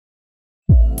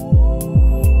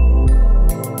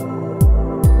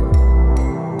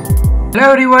Hello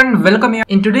everyone, welcome here.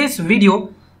 In today's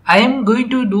video, I am going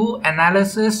to do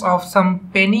analysis of some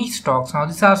penny stocks. Now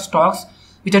these are stocks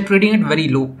which are trading at very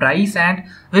low price and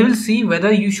we will see whether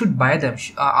you should buy them.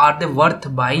 Are they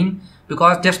worth buying?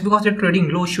 Because just because they're trading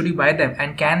low, should you buy them?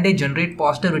 And can they generate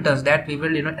positive returns? That we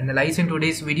will analyze in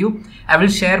today's video. I will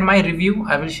share my review.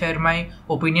 I will share my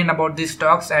opinion about these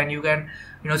stocks and you can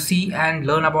see and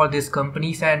learn about these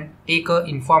companies and take a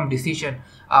informed decision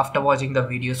after watching the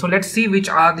video. So let's see which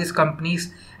are these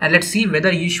companies and let's see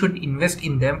whether you should invest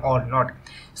in them or not.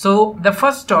 So the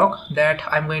first stock that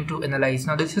I'm going to analyze,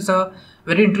 now this is a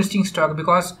very interesting stock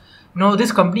because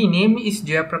this company name is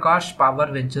Jayaprakash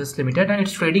Power Ventures Limited and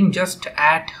it's trading just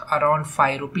at around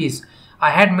 5 rupees.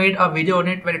 I had made a video on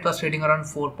it when it was trading around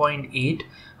 4.8.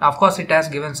 Now of course it has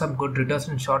given some good returns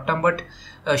in short term, but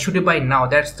should you buy now?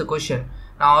 That's the question.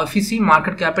 Now if you see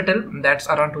market capital, that's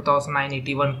around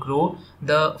 2,981 crore.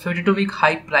 The 52-week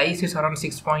high price is around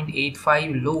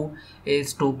 6.85, low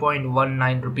is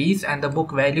 2.19 rupees and the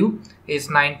book value is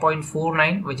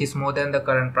 9.49, which is more than the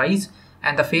current price,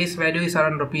 and the face value is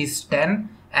around rupees 10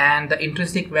 and the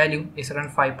intrinsic value is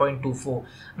around 5.24.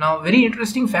 Now very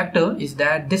interesting factor is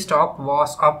that this stock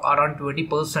was up around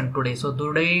 20% today. So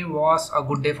today was a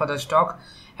good day for the stock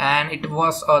and it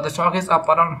was the stock is up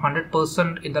around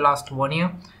 100% in the last 1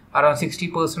 year, around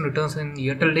 60% returns in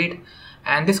year till date.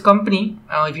 And this company,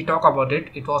 if you talk about it,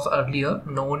 it was earlier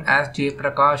known as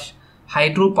Jayaprakash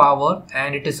Hydropower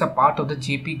and it is a part of the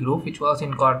JP Group which was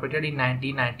incorporated in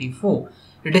 1994.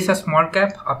 It is a small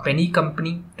cap, a penny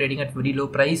company trading at very low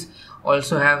price,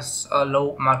 also has a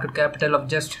low market capital of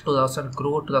just 2,000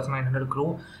 crore, 2,900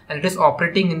 crore, and it is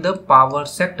operating in the power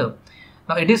sector.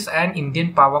 Now it is an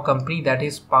Indian power company that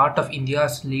is part of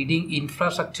India's leading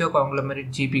infrastructure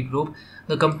conglomerate JP Group.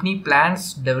 The company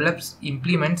plans, develops,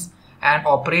 implements and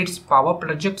operates power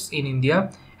projects in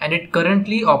India, and it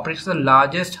currently operates the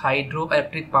largest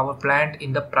hydroelectric power plant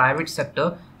in the private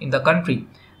sector in the country.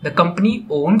 The company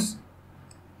owns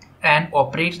and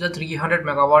operates the 300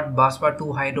 megawatt Baswa 2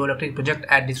 hydroelectric project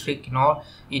at district Kinnaur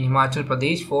in Himachal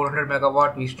Pradesh, 400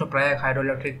 megawatt Vishnuprayag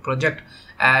hydroelectric project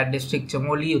at district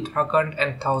Chamoli, Uttarakhand,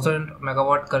 and 1000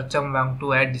 megawatt Karcham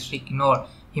Wangtu at district Kinnaur,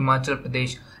 Himachal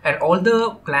Pradesh. And all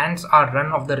the plants are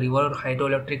run of the river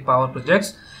hydroelectric power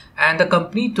projects. And the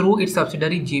company through its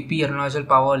subsidiary JP Arunachal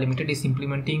Power Limited is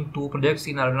implementing 2 projects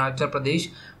in Arunachal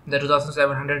Pradesh, the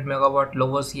 2700 megawatt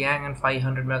Lower Siang and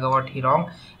 500 megawatt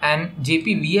Hirong, and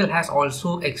JPVL has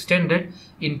also extended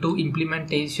into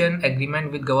implementation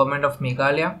agreement with government of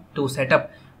Meghalaya to set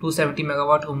up 270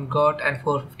 megawatt Umgot and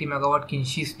 450 megawatt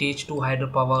Kinshi stage 2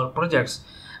 hydropower projects.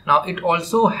 Now it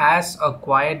also has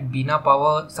acquired Bina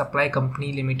Power Supply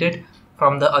Company Limited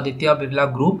from the Aditya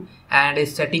Birla Group and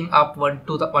is setting up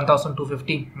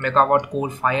 1250 megawatt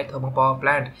coal-fired thermal power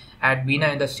plant at Bina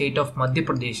in the state of Madhya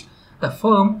Pradesh. The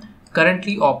firm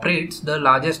currently operates the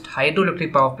largest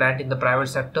hydroelectric power plant in the private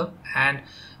sector, and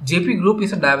JP Group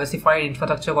is a diversified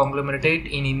infrastructure conglomerate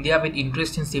in India with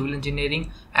interest in civil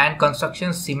engineering and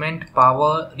construction, cement,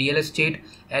 power, real estate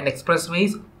and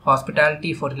expressways,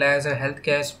 hospitality, fertilizer,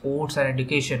 healthcare, sports and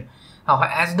education. Now,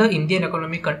 as the Indian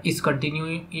economy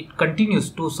continues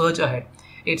to surge ahead,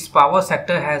 its power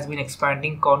sector has been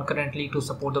expanding concurrently to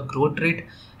support the growth rate,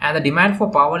 and the demand for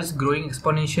power is growing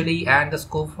exponentially and the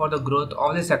scope for the growth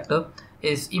of the sector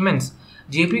is immense.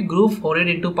 JP Group forayed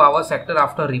into power sector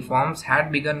after reforms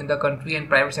had begun in the country and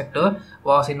private sector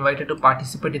was invited to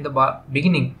participate in the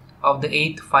beginning of the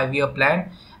 8th 5-year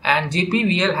plan, and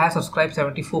JPVL has subscribed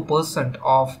 74%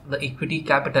 of the equity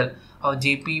capital of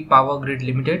JP Power Grid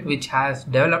Limited, which has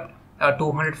developed a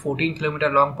 214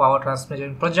 km long power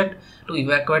transmission project to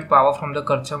evacuate power from the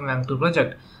Karcham Wangtu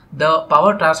project. The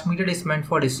power transmitted is meant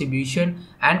for distribution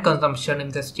and consumption in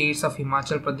the states of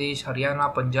Himachal Pradesh,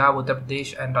 Haryana, Punjab, Uttar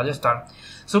Pradesh and Rajasthan.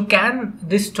 So can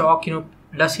this stock,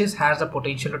 does this has the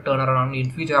potential to turn around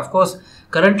in future? Of course,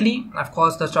 currently,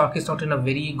 the stock is not in a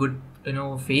very good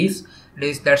phase.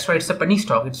 That's why it's a penny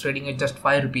stock. It's trading at just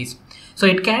 5 rupees. So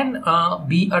it can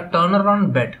be a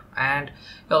turnaround bet. And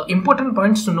important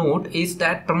points to note is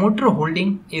that promoter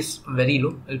holding is very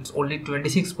low. It's only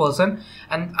 26%.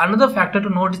 And another factor to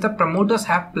note is that promoters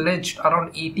have pledged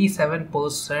around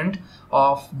 87%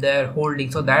 of their holding.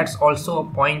 So that's also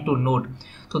a point to note.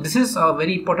 So this is a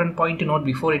very important point to note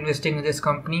before investing in this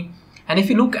company. And if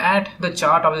you look at the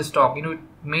chart of the stock, it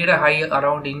made a high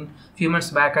around in few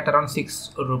months back at around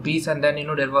 6 rupees, and then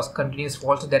there was continuous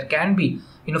falls. So there can be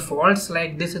falls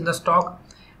like this in the stock.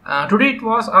 Today it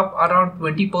was up around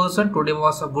 20%. Today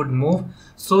was a good move.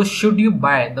 So should you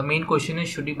buy? The main question is,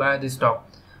 should you buy this stock?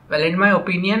 Well, in my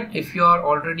opinion, if you are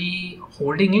already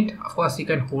holding it, of course you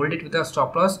can hold it with a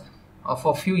stop loss.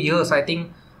 for a few years, I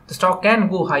think the stock can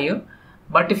go higher.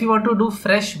 But if you want to do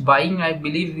fresh buying, I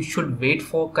believe you should wait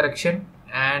for correction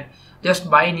and just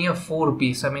buy near 4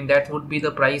 rupees. I mean, that would be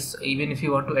the price even if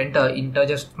you want to enter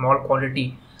just small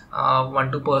quantity,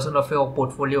 1-2% of your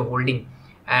portfolio holding,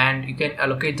 and you can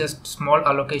allocate just small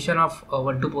allocation of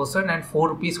 1-2%, and 4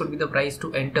 rupees would be the price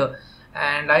to enter.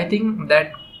 And I think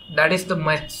that is the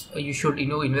much you should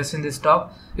invest in this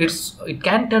stock. It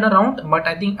can turn around, but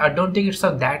I don't think it's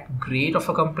that great of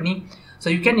a company. So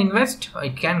you can invest,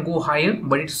 it can go higher,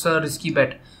 but it's a risky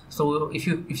bet. So if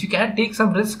you can take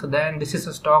some risk, then this is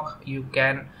a stock you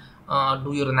can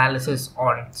do your analysis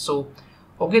on. So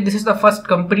okay, this is the first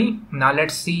company. Now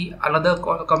let's see another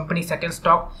company, second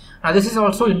stock. Now this is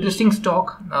also interesting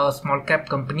stock, small cap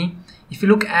company. If you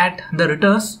look at the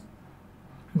returns,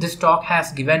 this stock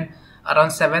has given around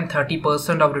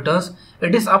 730% of returns.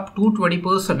 It is up to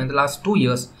 20% in the last 2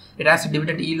 years. It has a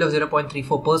dividend yield of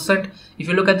 0.34%. If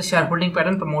you look at the shareholding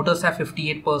pattern, promoters have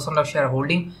 58% of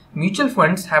shareholding. Mutual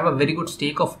funds have a very good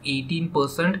stake of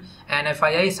 18%, and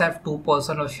FIIs have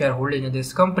 2% of shareholding in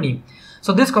this company.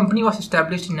 So this company was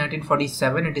established in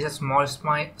 1947. It is a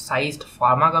small-sized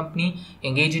pharma company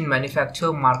engaged in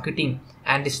manufacture, marketing,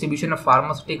 and distribution of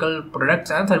pharmaceutical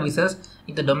products and services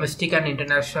in the domestic and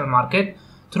international market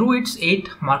through its 8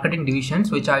 marketing divisions,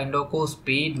 which are Indoco,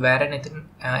 Spade, Warren,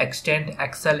 Extent,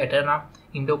 Excel, Eterna,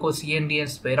 Indoco, C&D, and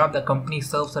Spera. The company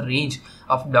serves a range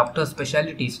of doctor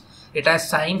specialties. It has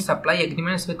signed supply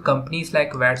agreements with companies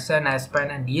like Watson, Aspen,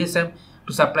 and DSM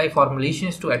to supply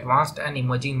formulations to advanced and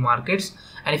emerging markets.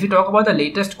 And if you talk about the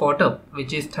latest quarter,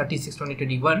 which is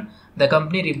 30/6/2021, the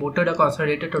company reported a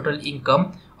consolidated total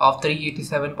income of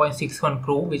 387.61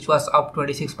 crore, which was up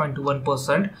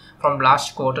 26.21% from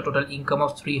last quarter total income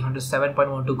of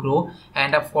 307.12 crore,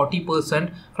 and up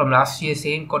 40% from last year's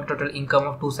same quarter total income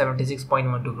of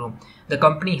 276.12 crore. The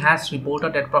company has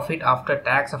reported net profit after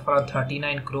tax of around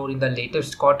 39 crore in the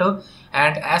latest quarter.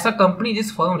 And as a company,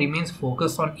 this firm remains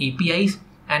focused on APIs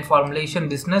and formulation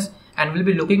business and will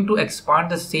be looking to expand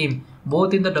the same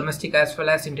both in the domestic as well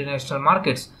as international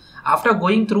markets. After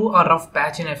going through a rough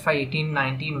patch in FY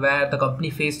 18-19 where the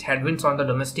company faced headwinds on the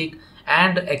domestic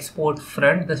and export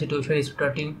front, the situation is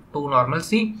returning to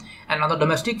normalcy. And on the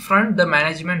domestic front, the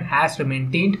management has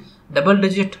maintained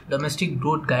double-digit domestic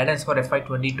growth guidance for FY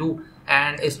 22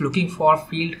 and is looking for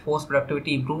field force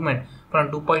productivity improvement from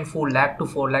 2.4 lakh to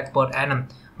 4 lakh per annum.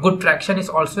 Good traction is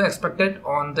also expected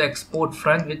on the export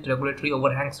front with regulatory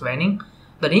overhangs waning.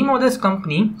 The name of this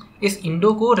company is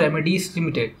Indoco Remedies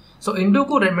Limited. So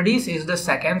Indoco Remedies is the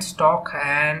second stock,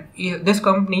 and this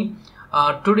company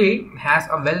today has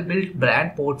a well-built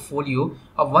brand portfolio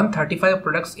of 135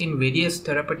 products in various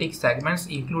therapeutic segments,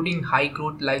 including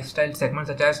high-growth lifestyle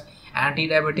segments such as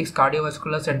anti-diabetics,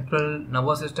 cardiovascular, central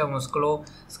nervous system,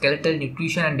 musculoskeletal,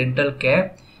 nutrition, and dental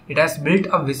care. It has built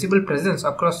a visible presence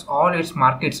across all its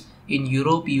markets in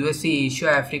Europe, USA, Asia,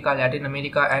 Africa, Latin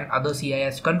America, and other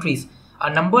CIS countries.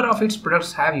 A number of its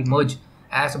products have emerged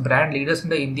as brand leaders in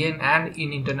the Indian and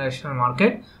in international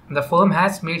market. The firm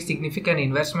has made significant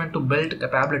investment to build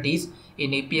capabilities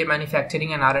in API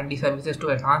manufacturing and R&D services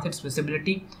to enhance its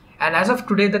visibility. And as of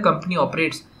today, the company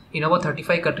operates in over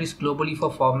 35 countries globally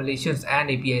for formulations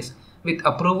and APIs. With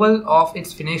approval of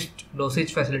its finished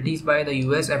dosage facilities by the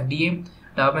US FDA,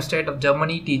 the Home State of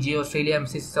Germany, TGA Australia,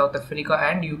 MCC South Africa,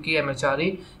 and UK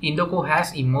MHRA, Indoco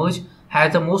has emerged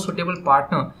as the most suitable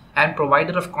partner and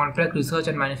provider of contract research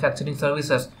and manufacturing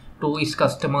services to its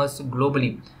customers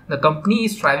globally. The company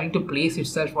is striving to place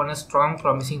itself on a strong,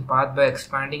 promising path by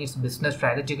expanding its business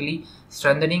strategically,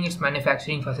 strengthening its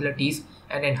manufacturing facilities,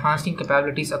 and enhancing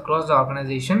capabilities across the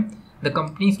organization. The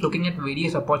company is looking at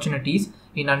various opportunities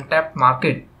in untapped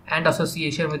market and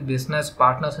association with business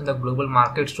partners in the global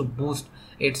markets to boost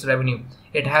its revenue.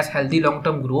 It has healthy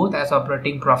long-term growth as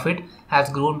operating profit has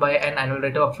grown by an annual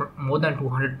rate of more than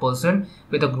 200%.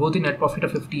 With a growth in net profit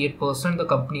of 58%, the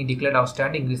company declared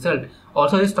outstanding result.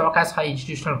 Also, this stock has high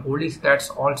institutional holdings. That's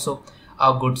also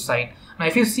a good sign. Now,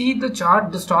 if you see the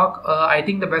chart, the stock, I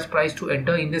think the best price to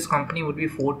enter in this company would be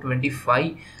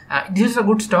 425. This is a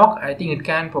good stock. I think it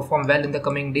can perform well in the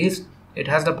coming days. It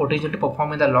has the potential to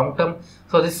perform in the long term.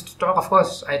 So this stock, of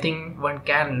course, I think one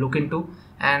can look into,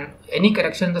 and any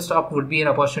correction in the stock would be an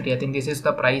opportunity. I think this is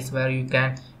the price where you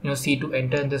can see to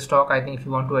enter in this stock. I think if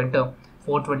you want to enter,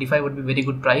 425 would be very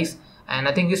good price, and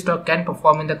I think this stock can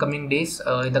perform in the coming days,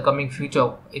 in the coming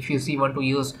future. If you see 1-2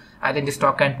 years, I think this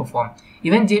stock can perform.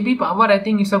 Even JP Power, I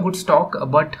think it's a good stock,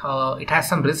 but it has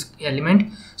some risk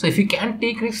element. So if you can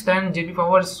take risks, then JP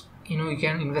Power you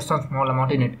can invest on small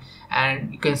amount in it,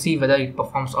 and you can see whether it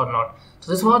performs or not.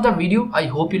 So this was the video. I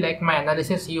hope you liked my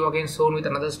analysis. See you again soon with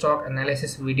another stock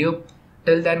analysis video.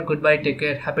 Till then, goodbye, take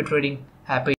care, happy trading,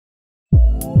 happy